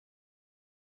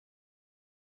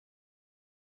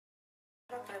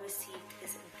what I received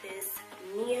is this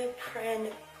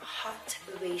Neoprene hot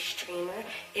waist trainer.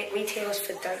 It retails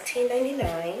for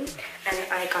 $13.99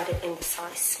 and I got it in the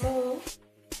size small.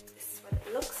 This is what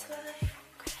it looks like.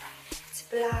 It's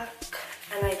black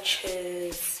and I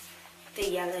chose the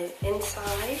yellow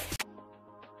inside.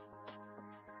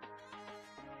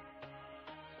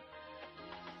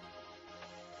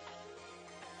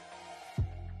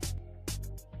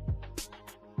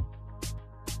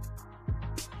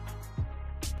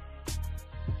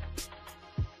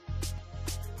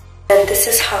 And this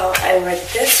is how I wear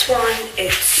this one.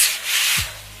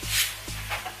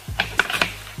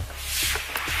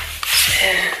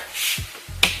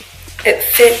 It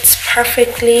fits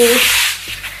perfectly.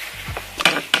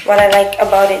 What I like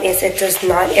about it is it does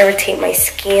not irritate my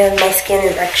skin. My skin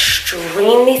is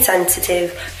extremely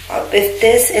sensitive. With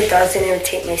this, it doesn't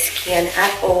irritate my skin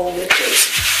at all, which is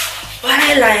what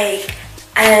I like.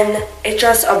 And it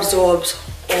just absorbs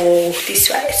all the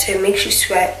sweat. So it makes you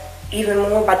sweat even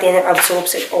more, but then it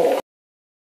absorbs it all.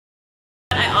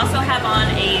 I also have on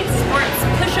a sports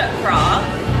push-up bra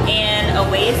and a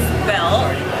waist belt.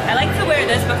 I like to wear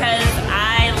this because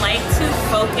I like to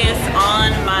focus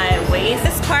on my waist.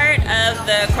 This part of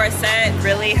the corset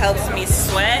really helps me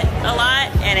sweat a lot,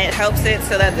 and it helps it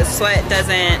so that the sweat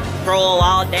doesn't roll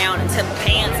all down into the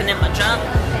pants and in my jump.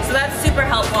 So that's super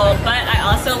helpful, but I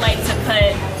also like to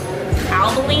put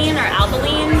Albaline.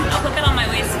 I'll put that on my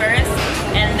waist first,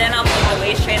 and then I'll put the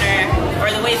waist trainer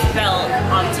or the waist belt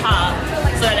on top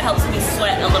so that it helps me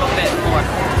sweat a little bit more.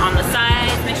 On the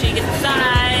sides, make sure you get the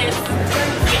sides,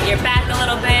 get your back a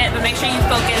little bit, but make sure you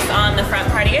focus on the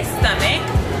front part of your stomach.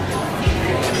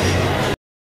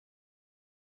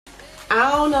 I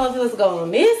don't know if it was going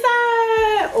on this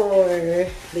side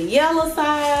or the yellow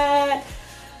side.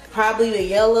 Probably the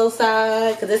yellow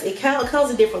side, because it comes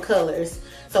in different colors.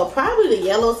 So probably the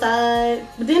yellow side.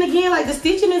 But then again, like the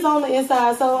stitching is on the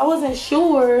inside, so I wasn't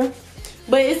sure.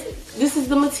 But this is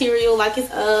the material, like it's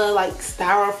like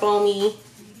styrofoamy.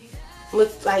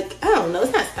 With like, I don't know,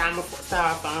 it's not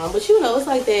styrofoam, but you know, it's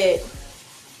like that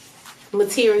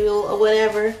material or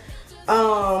whatever.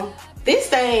 This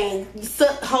thing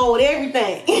hold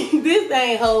everything. This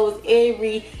thing holds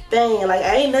everything. Like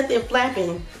ain't nothing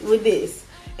flapping with this.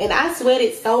 And I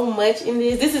sweated so much in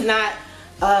this. This is not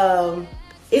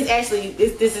it's actually,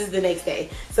 this is the next day.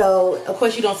 So, of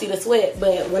course, you don't see the sweat.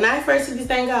 But when I first took this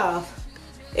thing off,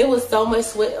 it was so much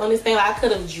sweat on this thing. Like, I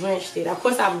could have drenched it. Of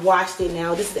course, I've washed it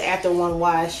now. This is after one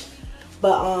wash.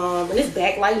 But, and it's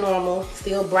back like normal.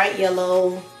 Still bright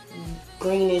yellow,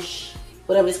 greenish,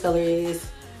 whatever this color is.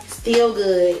 Still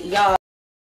good, y'all.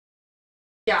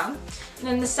 Yeah. And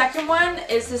then the second one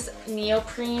is this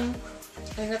Neoprene.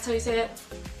 I think that's how you say it.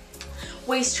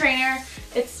 Waist trainer.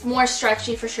 It's more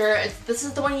stretchy for sure. This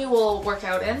is the one you will work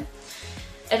out in.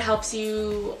 It helps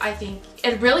you, I think,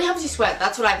 it really helps you sweat.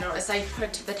 That's what I've noticed. I put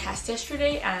it to the test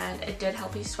yesterday and it did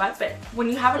help you sweat, but when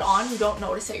you have it on, you don't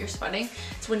notice that you're sweating.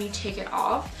 It's when you take it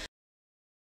off.